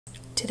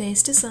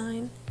Today's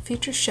design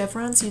features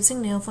chevrons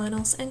using nail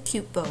vinyls and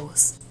cute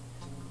bows.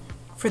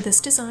 For this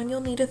design you'll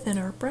need a thin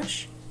art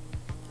brush,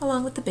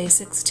 along with the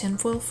basics: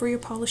 tinfoil for your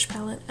polish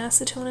palette,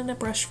 acetone and a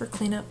brush for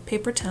cleanup,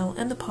 paper towel,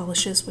 and the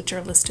polishes which are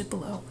listed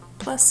below,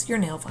 plus your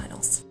nail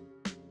vinyls.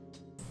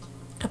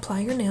 Apply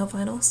your nail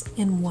vinyls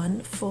in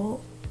one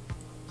full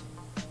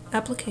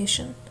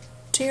application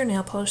to your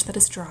nail polish that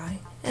is dry,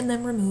 and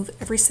then remove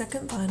every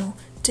second vinyl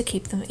to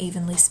keep them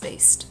evenly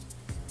spaced.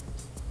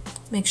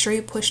 Make sure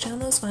you push down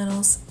those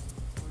vinyls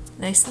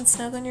nice and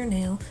snug on your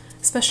nail,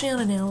 especially on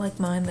a nail like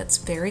mine that's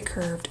very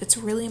curved. It's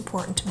really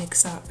important to make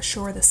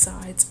sure the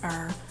sides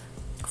are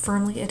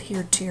firmly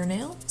adhered to your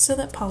nail so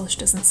that polish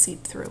doesn't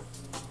seep through.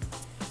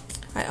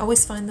 I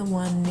always find the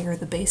one near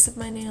the base of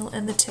my nail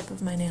and the tip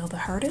of my nail the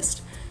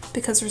hardest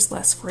because there's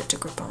less for it to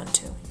grip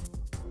onto.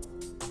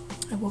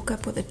 I woke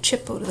up with a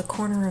chip out of the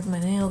corner of my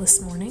nail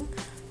this morning,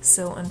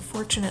 so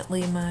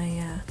unfortunately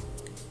my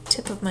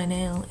tip of my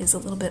nail is a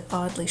little bit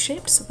oddly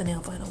shaped, so the nail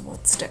vinyl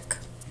won't stick.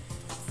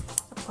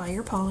 Apply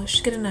your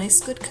polish, get a nice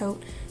good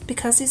coat.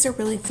 Because these are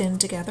really thin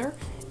together,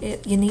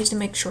 you need to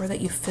make sure that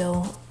you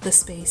fill the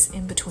space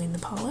in between the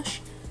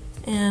polish,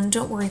 and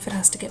don't worry if it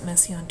has to get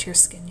messy onto your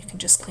skin, you can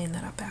just clean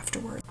that up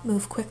afterward.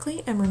 Move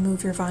quickly and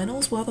remove your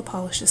vinyls while the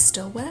polish is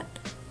still wet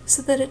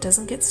so that it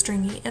doesn't get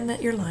stringy and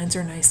that your lines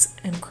are nice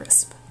and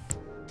crisp.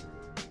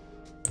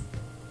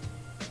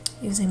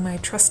 Using my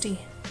trusty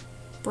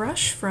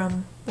brush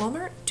from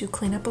Walmart to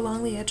clean up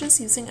along the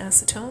edges using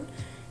acetone,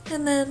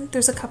 and then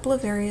there's a couple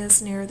of areas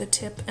near the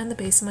tip and the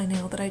base of my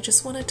nail that I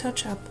just want to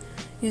touch up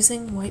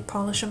using white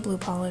polish and blue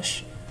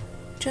polish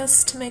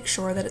just to make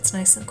sure that it's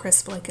nice and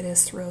crisp like it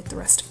is throughout the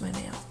rest of my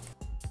nail.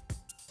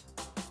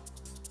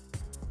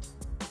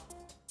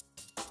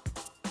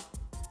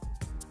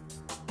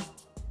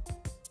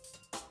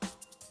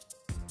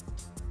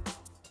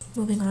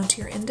 Moving on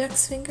to your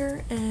index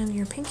finger and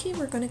your pinky,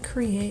 we're going to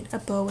create a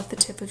bow at the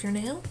tip of your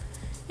nail,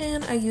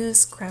 and I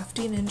use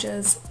Crafty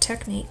Ninja's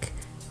technique.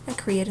 I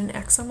create an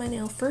X on my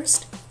nail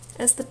first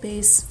as the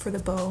base for the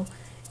bow.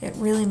 It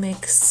really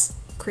makes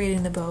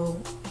creating the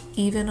bow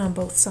even on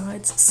both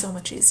sides so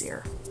much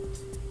easier.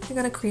 You're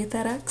going to create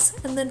that X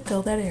and then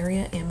fill that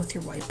area in with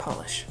your white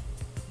polish.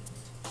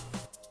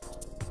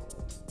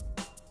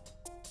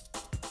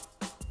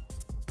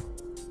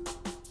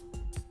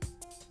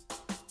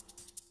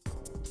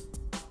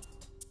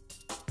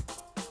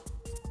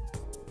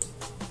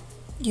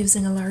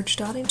 Using a large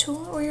dotting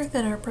tool or your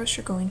thin art brush,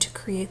 you're going to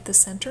create the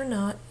center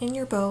knot in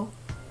your bow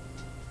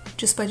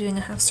just by doing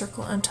a half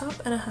circle on top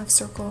and a half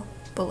circle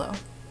below.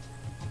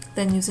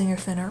 Then using your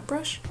thin art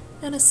brush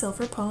and a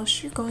silver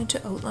polish, you're going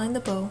to outline the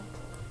bow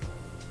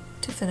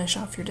to finish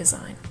off your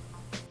design.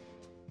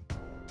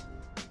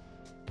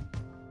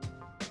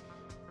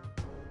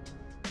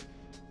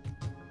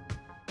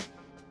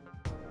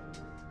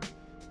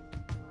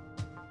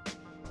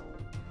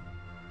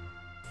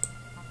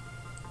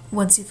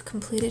 Once you've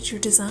completed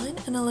your design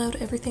and allowed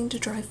everything to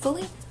dry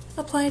fully,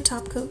 apply a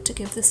top coat to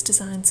give this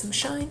design some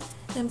shine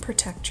and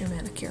protect your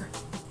manicure.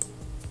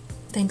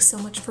 Thanks so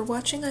much for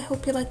watching. I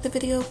hope you liked the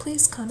video.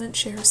 Please comment,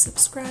 share,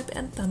 subscribe,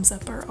 and thumbs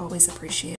up are always appreciated.